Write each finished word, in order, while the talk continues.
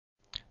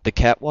The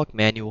CatWalk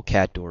Manual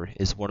Cat Door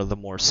is one of the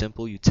more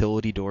simple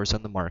utility doors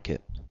on the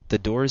market. The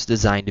door is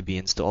designed to be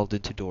installed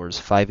into doors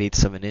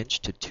 5/8 of an inch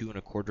to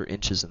 2¼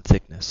 inches in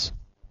thickness.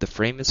 The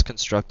frame is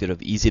constructed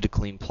of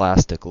easy-to-clean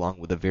plastic along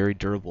with a very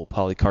durable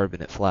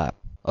polycarbonate flap.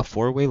 A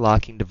four-way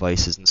locking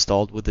device is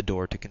installed with the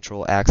door to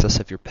control access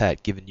of your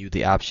pet, giving you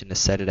the option to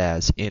set it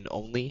as in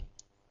only,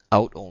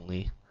 out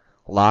only,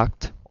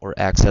 locked, or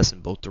access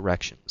in both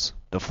directions.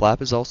 The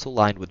flap is also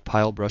lined with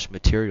pile brush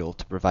material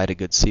to provide a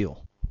good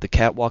seal. The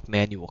CatWalk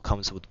Manual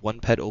comes with one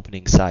pet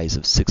opening size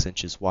of 6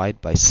 inches wide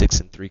by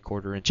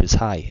 6¾ inches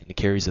high and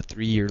carries a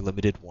 3-year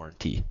limited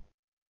warranty.